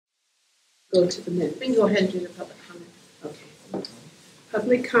go to the minutes? We can go ahead and do the public comment. Okay.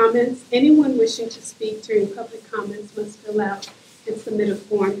 Public comments. Anyone wishing to speak during public comments must fill out and submit a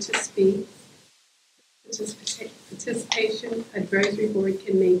form to speak. Participation advisory board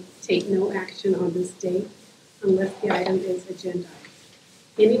can take no action on this date unless the item is agendized.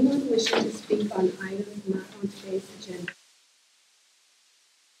 Anyone wishing to speak on items not on today's agenda?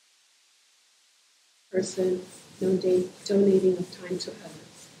 Persons, no donating of time to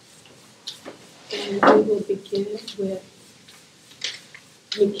others. And we will begin with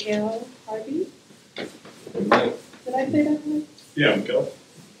Mikhail Harvey. Did I say that right? Yeah, Mikhail.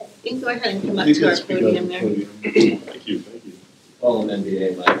 You can go ahead and come up to our podium there. Thank you, thank you. Call an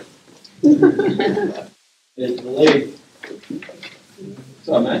NBA, Mike. It's delayed. What's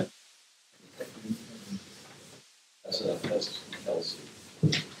up, man? That's Kelsey.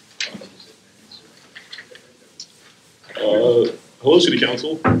 Hello, City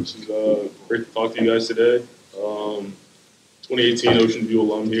Council. This is great to talk to you guys today. 2018 Ocean View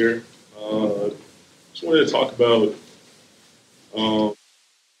alum here. Just wanted to talk about,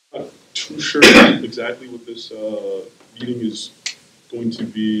 not too sure exactly what this meeting is going to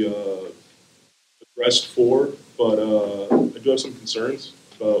be addressed for, but I do have some concerns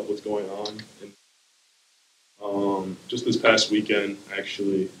about what's going on. And, just this past weekend,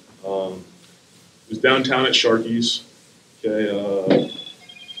 actually, was downtown at Sharky's. Okay,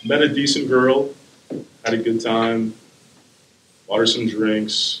 met a decent girl, had a good time, bought her some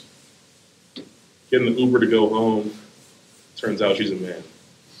drinks, getting the Uber to go home. Turns out she's a man.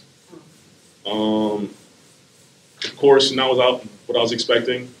 Of course, not without what I was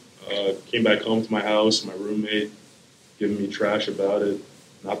expecting. Came back home to my house, my roommate giving me trash about it.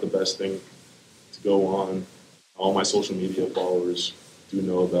 Not the best thing to go on. All my social media followers do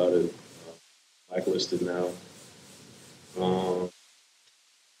know about it. Blacklisted now.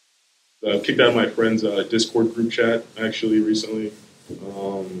 Kicked out of my friend's Discord group chat actually recently.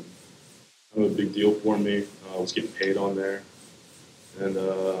 Kind of a big deal for me. I was getting paid on there, and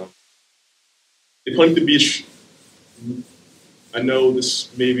they claim to be. I know this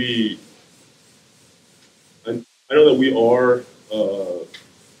maybe. I know that we are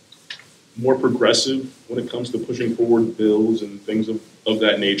more progressive when it comes to pushing forward bills and things of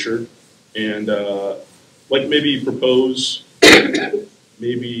that nature, and like maybe propose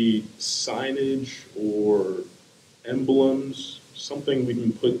maybe signage or emblems, something we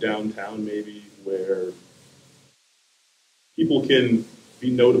can put downtown maybe where people can be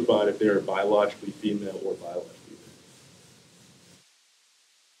notified if they're biologically female or biologically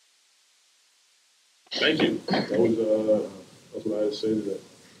male. Thank you. That was what I had to say today.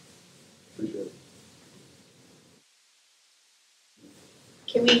 Appreciate it.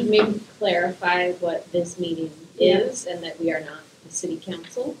 Can we maybe clarify what this meeting is and that we are not the city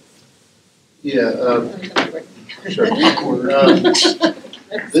council? Yeah, sure.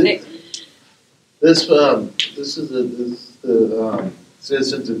 This is the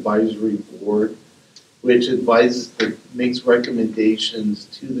Citizens Advisory Board, which makes recommendations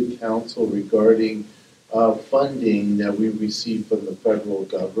to the council regarding funding that we receive from the federal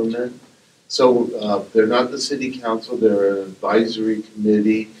government. So they're not the city council, they're an advisory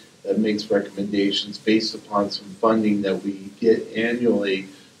committee that makes recommendations based upon some funding that we get annually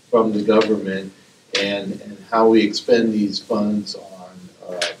from the government and how we expend these funds on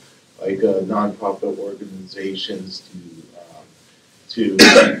nonprofit organizations to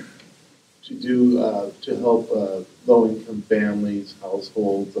help low-income families,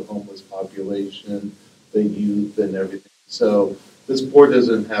 households, the homeless population, the youth, and everything. So this board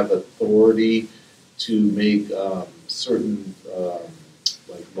doesn't have authority to make certain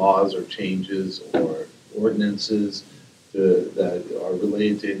like laws or changes or ordinances that are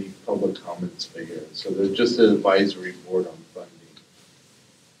related to any public comments made here. So they're just an advisory board on funding.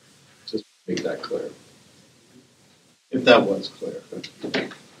 Just to make that clear. If that was clear.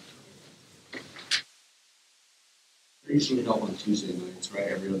 We're usually held on Tuesday nights, right?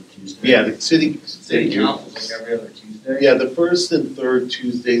 Every other Tuesday. Yeah, the city council's like every other Tuesday. Yeah, the first and third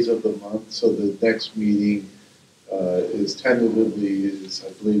Tuesdays of the month. So the next meeting is tentatively I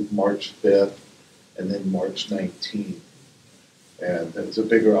believe March 5th, and then March 19th. And it's a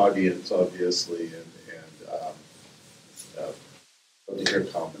bigger audience, obviously, and love to hear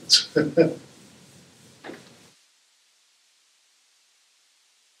comments.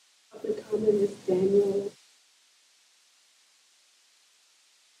 Public comment is Daniel.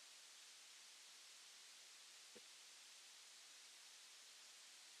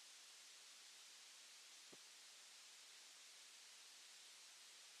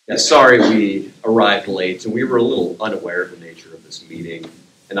 Yeah, sorry we arrived late, and we were a little unaware of the nature of this meeting.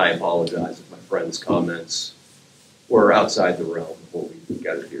 And I apologize if my friend's comments were outside the realm of what we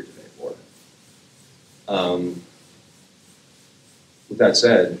gathered here today for. With that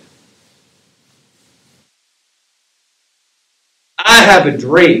said, I have a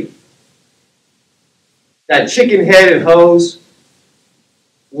dream that chicken-headed hoes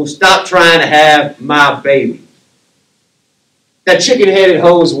will stop trying to have my baby. That chicken-headed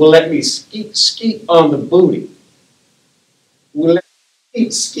hoes will let me skeet on the booty. Will let me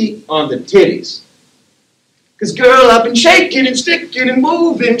skeet on the titties. Cause girl, I've been shaking and sticking and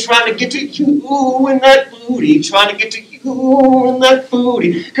moving, trying to get to you and that booty, trying to get to you and that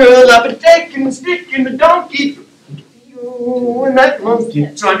booty. Girl, I've been taking and sticking the donkey, you and that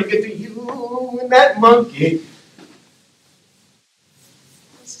monkey, trying to get to you and that monkey.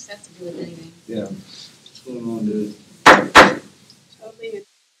 What's this have to do with anything? Yeah. What's going on, dude? Totally.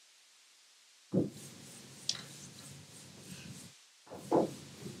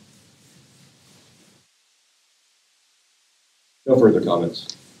 No further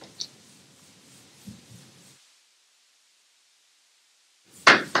comments.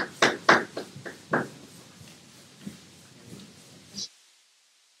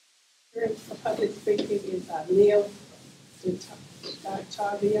 For public speaking is Neil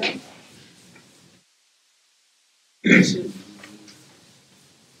Tavia.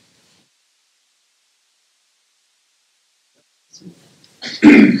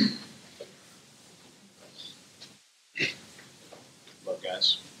 Look,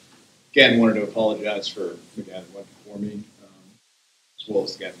 guys. Again, wanted to apologize for the guy that went before me, as well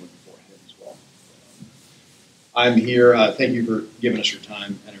as the guy that went before him as well. I'm here. Thank you for giving us your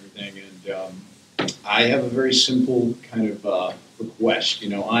time and everything. And I have a very simple kind of request. You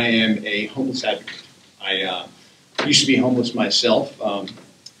know, I am a homeless advocate. I used to be homeless myself. The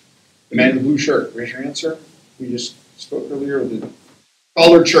man in the blue shirt, raise your hand, sir. We just spoke earlier. The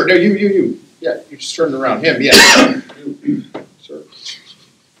collared shirt. No, you. Yeah, you just turned around. Him, yeah. Sir.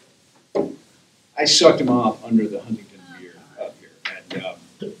 I sucked him off under the Huntington beer up here. And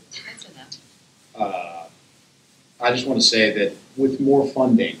That's enough. I just want to say that with more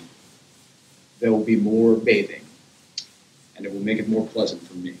funding, there will be more bathing, and it will make it more pleasant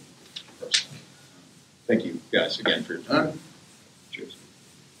for me personally. Thank you guys again for your time. Cheers.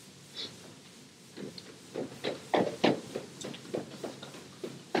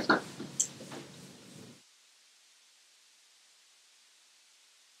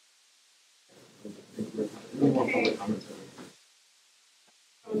 Any more public comments?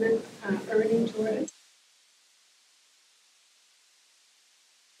 Comment, Ernie Jordan.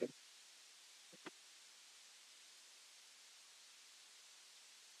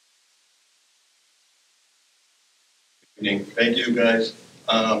 Evening. Thank you, guys.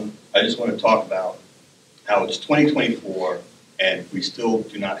 I just want to talk about how it's 2024 and we still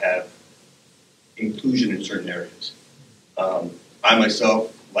do not have inclusion in certain areas. I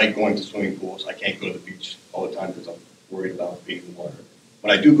myself like going to swimming pools. I can't go to the beach all the time because I'm worried about being in the water.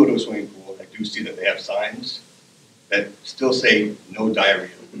 When I do go to a swimming pool, I do see that they have signs that still say no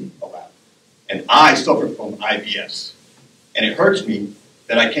diarrhea allowed. And I suffer from IBS. And it hurts me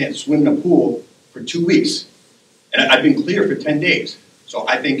that I can't swim in a pool for 2 weeks. And I've been clear for 10 days. So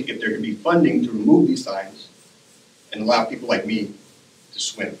I think if there could be funding to remove these signs and allow people like me to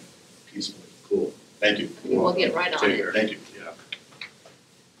swim peacefully. Cool. Thank you. We will get right on it. Thank you. Yeah.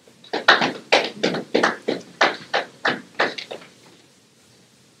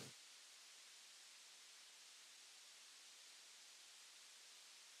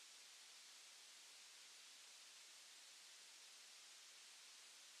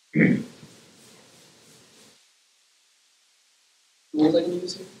 Who was I going to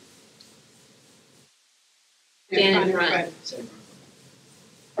use here? Stand in front. Sorry.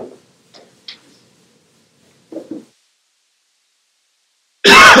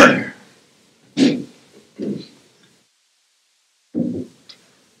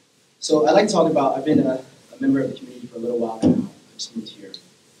 So I'd like to talk about, I've been a member of the community for a little while now. I just moved here.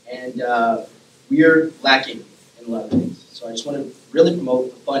 And we are lacking in a lot of things. So I just want to really promote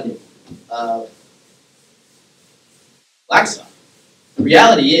the funding of Black stuff. The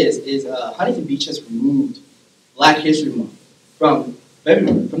reality is Huntington Beach has removed Black History Month from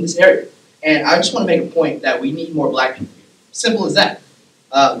February, from this area. And I just want to make a point that we need more Black people here. Simple as that.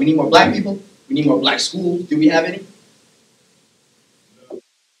 We need more Black people. We need more Black schools. Do we have any?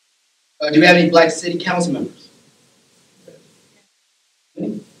 Do we have any Black city council members?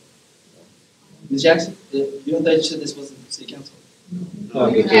 Any? Ms. Jackson, you thought you said this wasn't city council?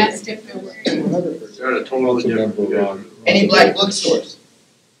 You asked if there were. They're at a totally different. Any Black bookstores?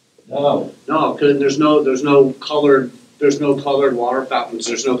 No, because there's no colored There's no colored water fountains,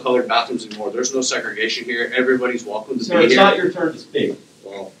 there's no colored bathrooms anymore, there's no segregation here, everybody's welcome to Sir, be it's here. not your turn to speak.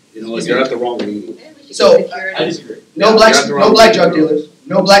 Well, you know what, you're at the wrong meeting. So, I disagree. no black drug dealers,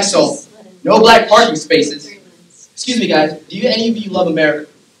 no black salt, no black parking spaces. Excuse me, guys. Do you any of you love America?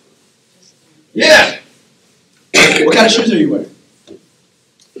 Yeah. What kind of shoes are you wearing?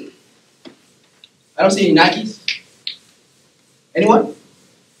 I don't see any Nikes. Anyone?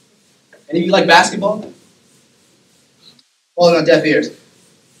 Any of you like basketball? Falling on deaf ears.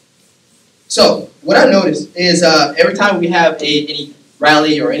 So, what I noticed is every time we have any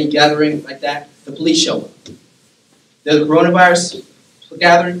rally or any gathering like that, the police show up. There's a coronavirus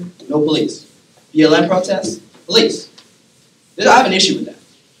gathering, no police. BLM protests, police. I have an issue with that.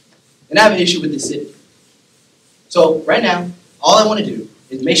 And I have an issue with this city. So, right now, all I want to do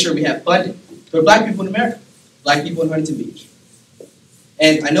is make sure we have funding for black people in America, black people in Huntington Beach.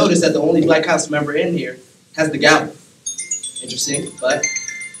 And I noticed that the only black council member in here has the gavel. Interesting, but,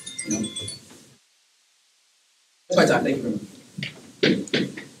 you know. That's my time. Thank you very much.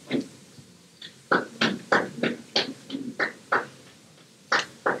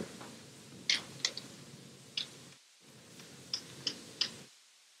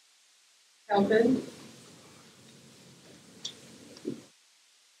 Calvin?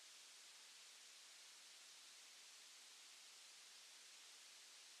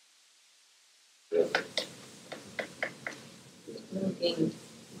 Looking.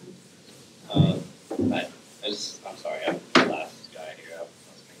 I'm sorry, I'm the last guy here. I'll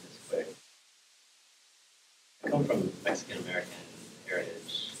just make this quick. I come from Mexican American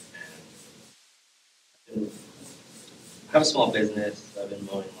heritage, and I have a small business. I've been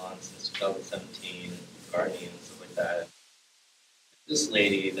mowing lawns since 2017, gardening and stuff like that. This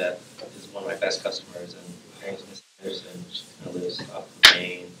lady that is one of my best customers, and her name's Miss Anderson. She kind of lives off of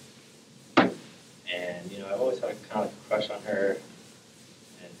Maine, and I've always had a kind of crush on her.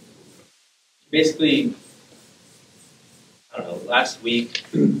 And basically, I don't know, last week,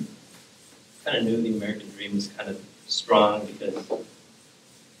 kind of knew the American dream was kind of strong because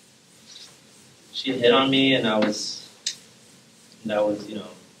she hit on me and that was,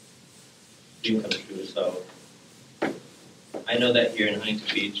 dream come true. So I know that here in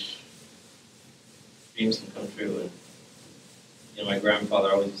Huntington Beach, dreams can come true. And, my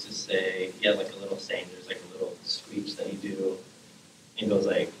grandfather always used to say, he had like a little saying, there's like a little screech that he do. And he goes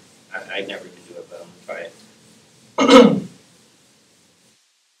like, I never can do it, but I'm gonna try it.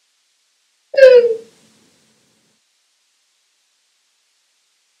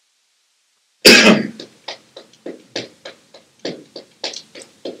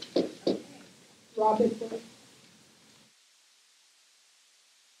 Robin?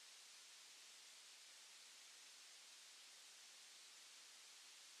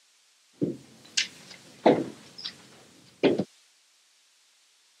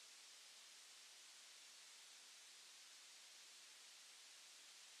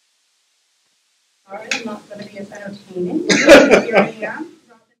 Sorry, I'm not going to be as entertaining. Here I am.